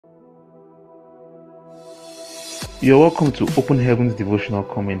You're welcome to Open Heaven's Devotional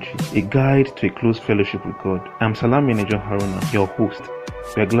Commentary, a guide to a close fellowship with God. I'm Salam Manager Haruna, your host.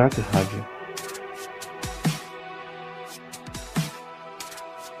 We're glad to have you.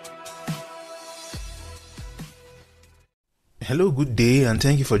 Hello, good day, and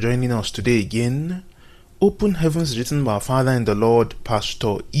thank you for joining us today again. Open Heavens is written by our Father in the Lord,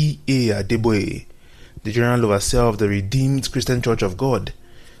 Pastor E.A. Adeboye, the General Overseer of the Redeemed Christian Church of God.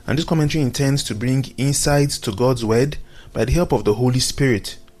 And this commentary intends to bring insights to God's Word by the help of the Holy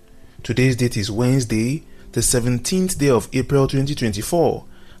Spirit. Today's date is Wednesday, the 17th day of April 2024,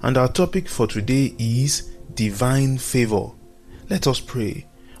 and our topic for today is Divine Favour. Let us pray.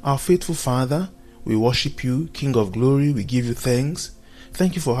 Our faithful Father, we worship you, King of glory, we give you thanks.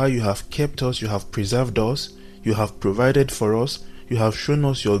 Thank you for how you have kept us, you have preserved us, you have provided for us, you have shown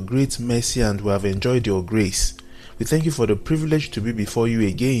us your great mercy, and we have enjoyed your grace. We thank you for the privilege to be before you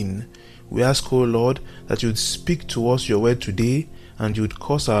again. We ask, O Lord, that you would speak to us your word today, and you would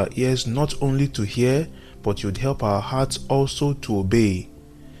cause our ears not only to hear, but you would help our hearts also to obey.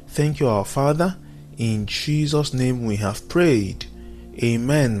 Thank you, our Father. In Jesus' name we have prayed.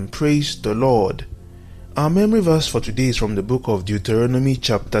 Amen. Praise the Lord. Our memory verse for today is from the book of Deuteronomy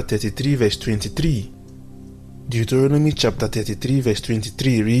chapter 33 verse 23. Deuteronomy chapter 33 verse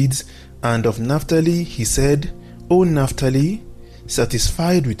 23 reads, "And of Naphtali he said, O Naphtali,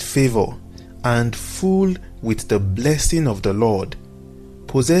 satisfied with favor, and full with the blessing of the Lord,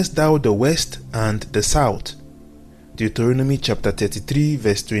 possess thou the west and the south." Deuteronomy chapter 33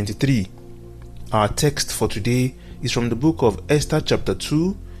 verse 23. Our text for today is from the book of Esther chapter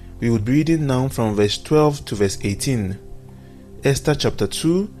 2. We would be reading now from verse 12 to verse 18. Esther chapter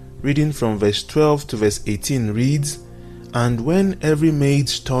 2, reading from verse 12 to verse 18 reads, "And when every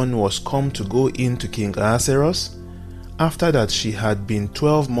maid's turn was come to go in to King Ahasuerus, after that she had been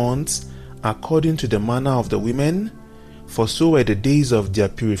 12 months, according to the manner of the women, for so were the days of their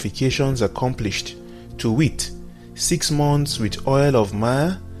purifications accomplished, to wit, 6 months with oil of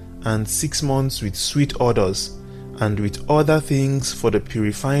myrrh, and 6 months with sweet odors, and with other things for the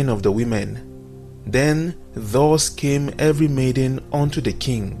purifying of the women. Then thus came every maiden unto the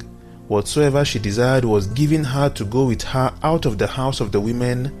king. Whatsoever she desired was given her to go with her out of the house of the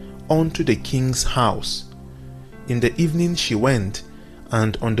women unto the king's house. In the evening she went,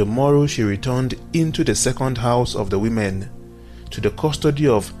 and on the morrow she returned into the second house of the women, to the custody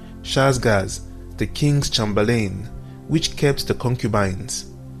of Shashgaz, the king's chamberlain, which kept the concubines.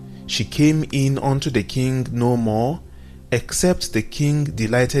 She came in unto the king no more, except the king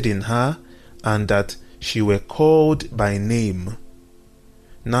delighted in her, and that she were called by name.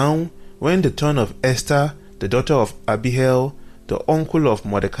 Now, when the turn of Esther, the daughter of Abihail, the uncle of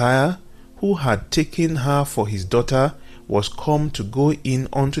Mordecai, who had taken her for his daughter, was come to go in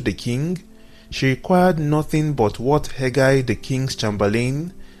unto the king, she required nothing but what Hegai the king's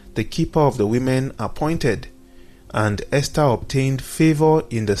chamberlain, the keeper of the women, appointed. And Esther obtained favor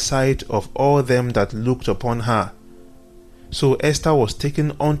in the sight of all them that looked upon her. So Esther was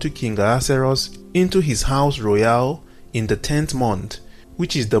taken unto King Ahasuerus into his house royal in the 10th month,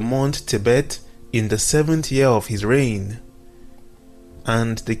 which is the month Tebet, in the 7th year of his reign.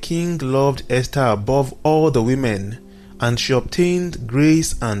 And the king loved Esther above all the women, and she obtained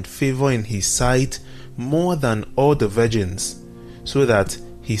grace and favor in his sight more than all the virgins, so that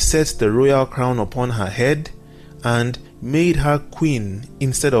he set the royal crown upon her head, and made her queen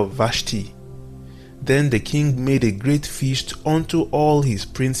instead of Vashti. Then the king made a great feast unto all his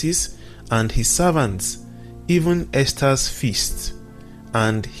princes and his servants, even Esther's feast.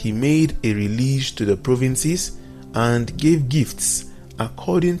 And he made a release to the provinces, and gave gifts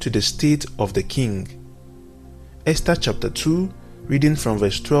according to the state of the king. Esther chapter 2, reading from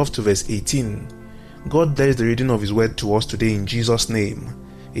verse 12 to verse 18. God bless the reading of his word to us today in Jesus' name.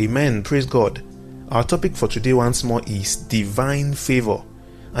 Amen. Praise God. Our topic for today once more is divine favor.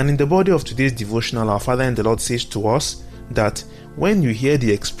 And in the body of today's devotional, our Father in the Lord says to us that when you hear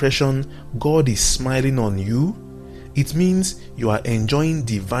the expression, God is smiling on you, it means you are enjoying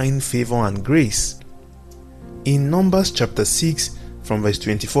divine favor and grace. In Numbers chapter 6, from verse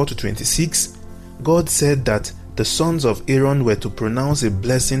 24 to 26, God said that the sons of Aaron were to pronounce a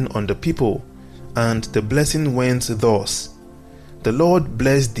blessing on the people, and the blessing went thus: "The Lord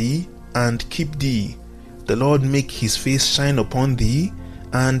bless thee, and keep thee. The Lord make his face shine upon thee,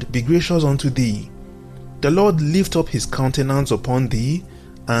 and be gracious unto thee. The Lord lift up his countenance upon thee,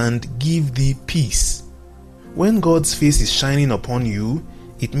 and give thee peace." When God's face is shining upon you,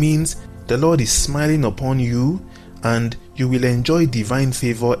 it means the Lord is smiling upon you, and you will enjoy divine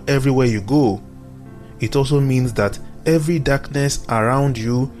favor everywhere you go. It also means that every darkness around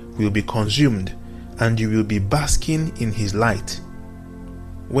you will be consumed, and you will be basking in his light.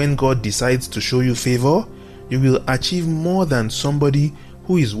 When God decides to show you favor, you will achieve more than somebody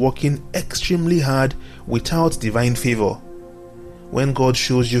who is working extremely hard without divine favor. When God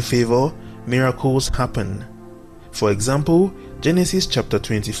shows you favor, miracles happen. For example, Genesis chapter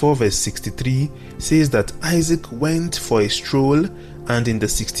 24 verse 63 says that Isaac went for a stroll, and in the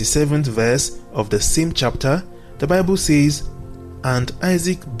 67th verse of the same chapter, the Bible says, "And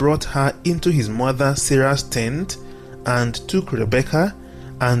Isaac brought her into his mother Sarah's tent, and took Rebekah,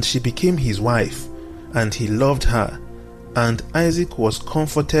 and she became his wife, and he loved her. And Isaac was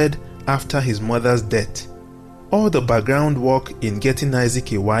comforted after his mother's death." All the background work in getting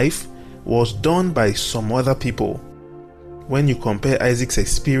Isaac a wife was done by some other people. When you compare Isaac's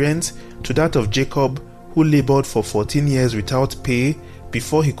experience to that of Jacob, who labored for 14 years without pay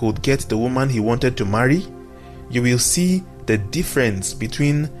before he could get the woman he wanted to marry, you will see the difference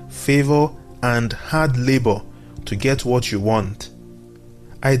between favor and hard labor to get what you want.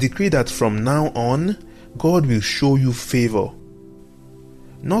 I decree that from now on, God will show you favor.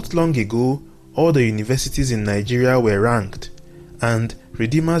 Not long ago, all the universities in Nigeria were ranked, and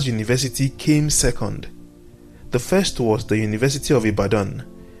Redeemer's University came second. The first was the University of Ibadan,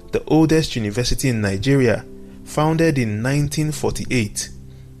 the oldest university in Nigeria, founded in 1948.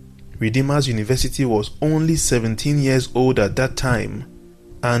 Redeemer's University was only 17 years old at that time,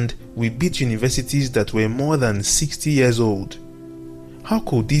 and we beat universities that were more than 60 years old. How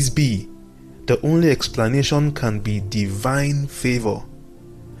could this be? The only explanation can be divine favor.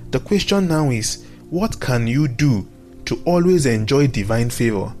 The question now is, what can you do to always enjoy divine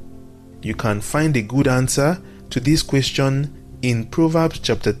favor? You can find a good answer to this question in Proverbs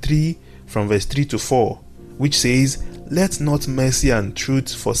chapter 3 from verse 3 to 4, which says, "Let not mercy and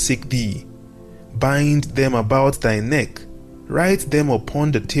truth forsake thee. Bind them about thy neck, write them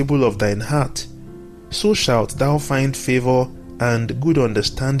upon the table of thine heart. So shalt thou find favor and good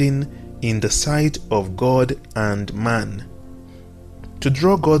understanding in the sight of God and man." To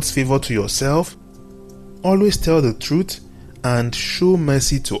draw God's favor to yourself, always tell the truth and show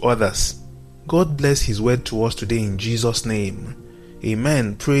mercy to others. God bless his word to us today in Jesus' name.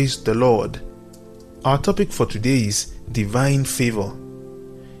 Amen. Praise the Lord. Our topic for today is divine favor.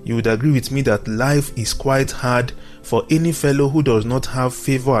 You would agree with me that life is quite hard for any fellow who does not have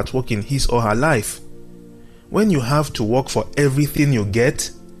favor at work in his or her life. When you have to work for everything you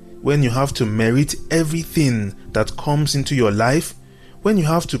get, when you have to merit everything that comes into your life, when you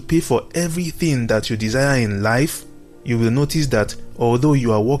have to pay for everything that you desire in life, you will notice that although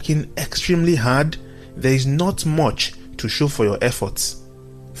you are working extremely hard, there is not much to show for your efforts.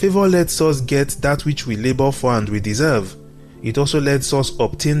 Favor lets us get that which we labor for and we deserve. It also lets us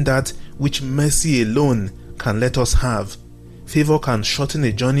obtain that which mercy alone can let us have. Favor can shorten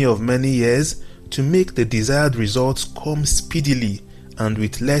a journey of many years to make the desired results come speedily and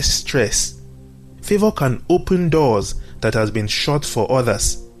with less stress. Favor can open doors that has been shut for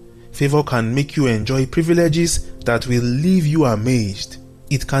others. Favor can make you enjoy privileges that will leave you amazed.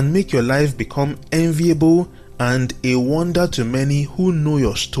 It can make your life become enviable and a wonder to many who know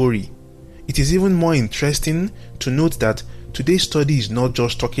your story. It is even more interesting to note that today's study is not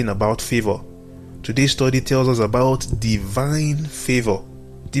just talking about favor. Today's study tells us about divine favor.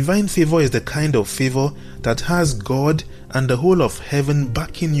 Divine favor is the kind of favor that has God and the whole of heaven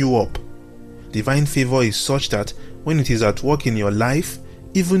backing you up. Divine favor is such that when it is at work in your life,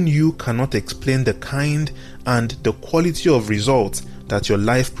 even you cannot explain the kind and the quality of results that your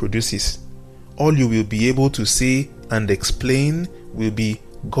life produces. All you will be able to say and explain will be,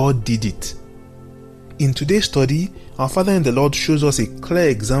 "God did it." In today's study, our Father in the Lord shows us a clear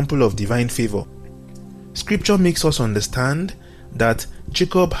example of divine favor. Scripture makes us understand that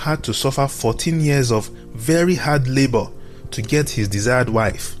Jacob had to suffer 14 years of very hard labor to get his desired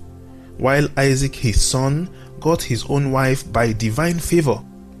wife, while Isaac, his son, got his own wife by divine favor.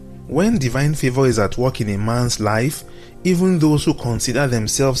 When divine favor is at work in a man's life, even those who consider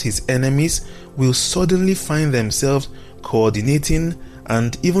themselves his enemies will suddenly find themselves coordinating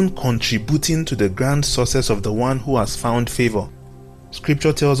and even contributing to the grand success of the one who has found favor.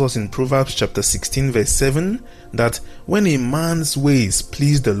 Scripture tells us in Proverbs chapter 16 verse 7 that when a man's ways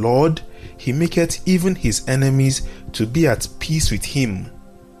please the Lord, he maketh even his enemies to be at peace with him.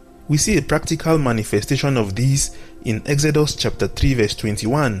 We see a practical manifestation of this in Exodus chapter 3 verse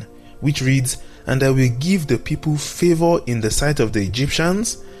 21, which reads, "And I will give the people favor in the sight of the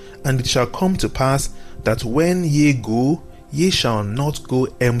Egyptians, and it shall come to pass that when ye go, ye shall not go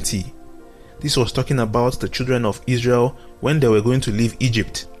empty." This was talking about the children of Israel when they were going to leave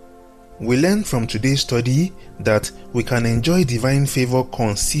Egypt. We learned from today's study that we can enjoy divine favor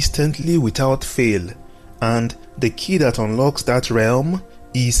consistently without fail, and the key that unlocks that realm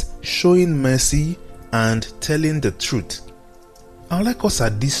is showing mercy and telling the truth. I'd like us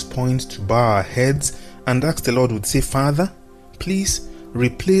at this point to bow our heads and ask the Lord would say, Father, please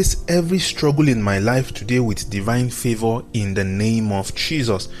replace every struggle in my life today with divine favor in the name of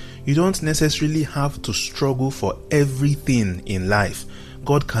Jesus. You don't necessarily have to struggle for everything in life.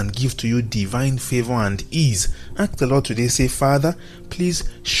 God can give to you divine favor and ease. Ask the Lord today, say, Father, please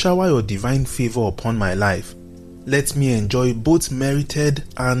shower your divine favor upon my life. Let me enjoy both merited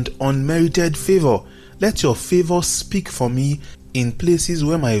and unmerited favor. Let your favor speak for me in places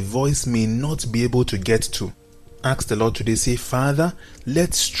where my voice may not be able to get to. Ask the Lord today, say, Father,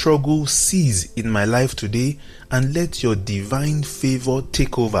 let struggle cease in my life today and let your divine favor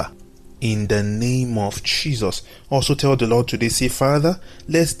take over. In the name of Jesus. Also tell the Lord today, say, Father,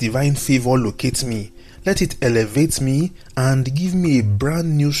 let divine favor locate me. Let it elevate me and give me a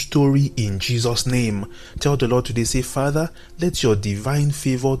brand new story in Jesus' name. Tell the Lord today, say, Father, let your divine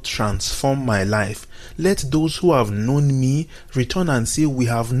favor transform my life. Let those who have known me return and say, we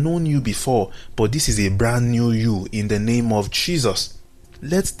have known you before, but this is a brand new you in the name of Jesus.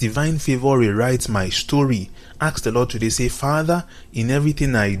 Let divine favor rewrite my story. Ask the Lord today, say, Father, in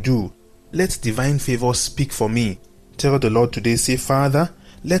everything I do, let divine favor speak for me. Tell the Lord today, say, Father,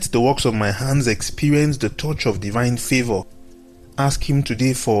 let the works of my hands experience the touch of divine favor. Ask Him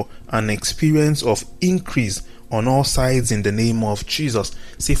today for an experience of increase on all sides in the name of Jesus.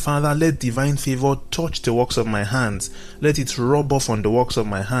 Say, Father, let divine favor touch the works of my hands. Let it rub off on the works of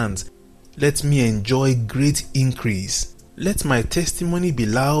my hands. Let me enjoy great increase. Let my testimony be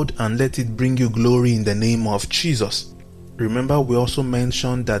loud and let it bring you glory in the name of Jesus. Remember, we also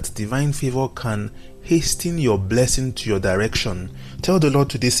mentioned that divine favor can hasten your blessing to your direction. Tell the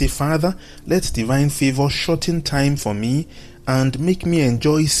Lord today, say, Father, let divine favor shorten time for me and make me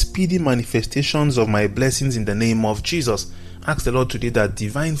enjoy speedy manifestations of my blessings in the name of Jesus. Ask the Lord today that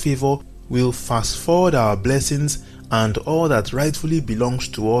divine favor will fast forward our blessings and all that rightfully belongs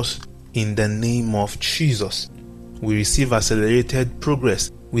to us in the name of Jesus. We receive accelerated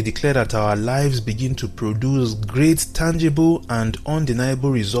progress. We declare that our lives begin to produce great, tangible, and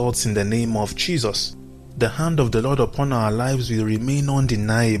undeniable results in the name of Jesus. The hand of the Lord upon our lives will remain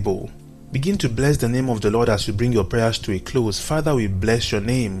undeniable. Begin to bless the name of the Lord as you bring your prayers to a close. Father, we bless your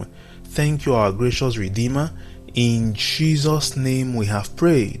name. Thank you, our gracious Redeemer. In Jesus' name we have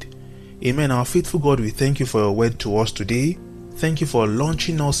prayed. Amen. Our faithful God, we thank you for your word to us today. Thank you for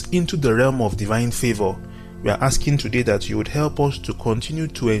launching us into the realm of divine favor. We are asking today that you would help us to continue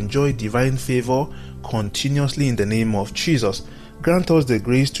to enjoy divine favor continuously in the name of Jesus. Grant us the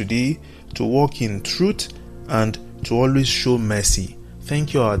grace today to walk in truth and to always show mercy.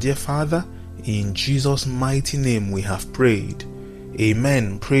 Thank you, our dear Father. In Jesus' mighty name we have prayed.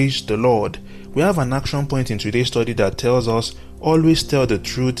 Amen. Praise the Lord. We have an action point in today's study that tells us, always tell the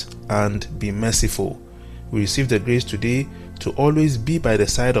truth and be merciful. We receive the grace today to always be by the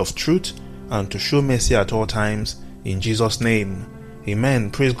side of truth and to show mercy at all times, in Jesus' name. Amen.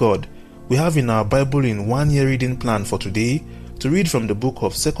 Praise God. We have in our Bible in 1 year reading plan for today to read from the book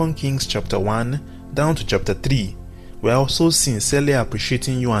of 2 Kings chapter 1 down to chapter 3. We are also sincerely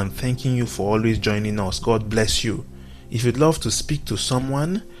appreciating you and thanking you for always joining us. God bless you. If you'd love to speak to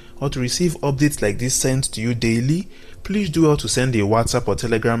someone or to receive updates like this sent to you daily, please do well to send a WhatsApp or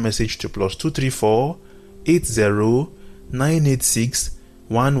Telegram message to +234 80 986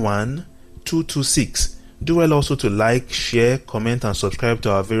 11226. Do well also to like, share, comment and subscribe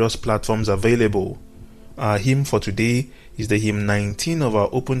to our various platforms available. Our hymn for today is the hymn 19 of our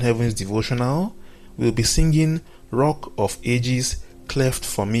Open Heavens Devotional. We'll be singing Rock of Ages, Cleft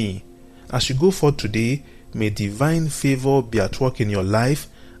for Me. As you go forth today, may divine favor be at work in your life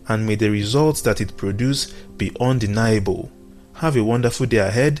and may the results that it produces be undeniable. Have a wonderful day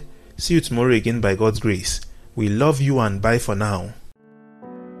ahead. See you tomorrow again by God's grace. We love you and bye for now.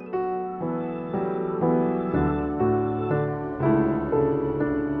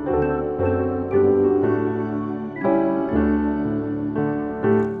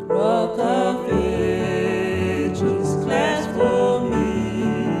 Rock of ages, cleft for me.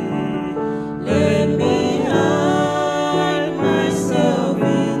 Let me hide myself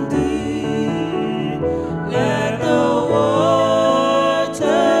in thee. Let the water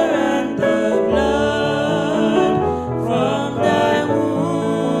and the blood from thy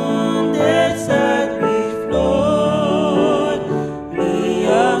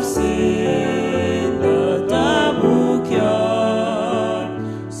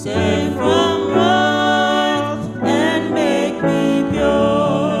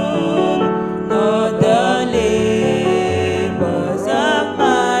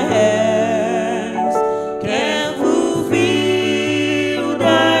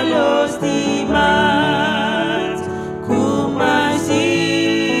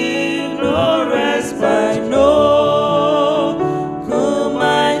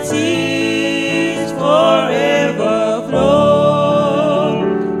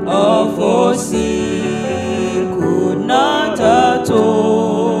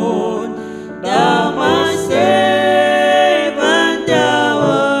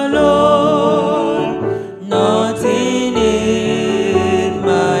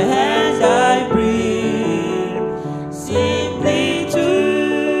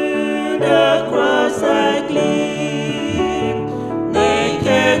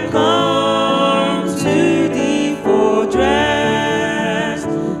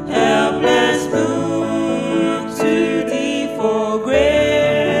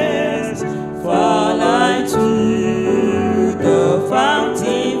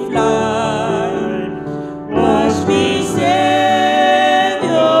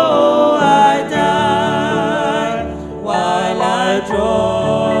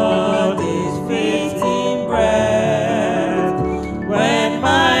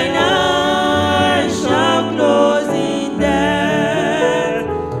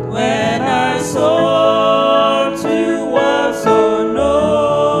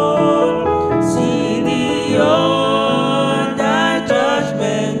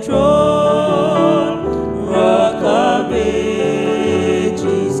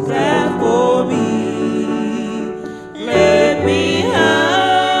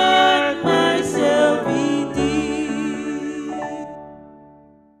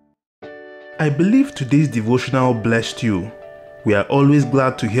I believe today's devotional blessed you. We are always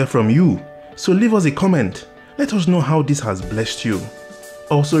glad to hear from you, so leave us a comment. Let us know how this has blessed you.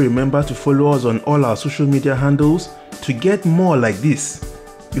 Also remember to follow us on all our social media handles to get more like this.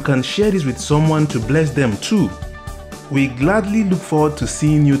 You can share this with someone to bless them too. We gladly look forward to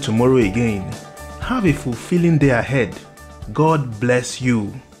seeing you tomorrow again. Have a fulfilling day ahead. God bless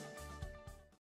you.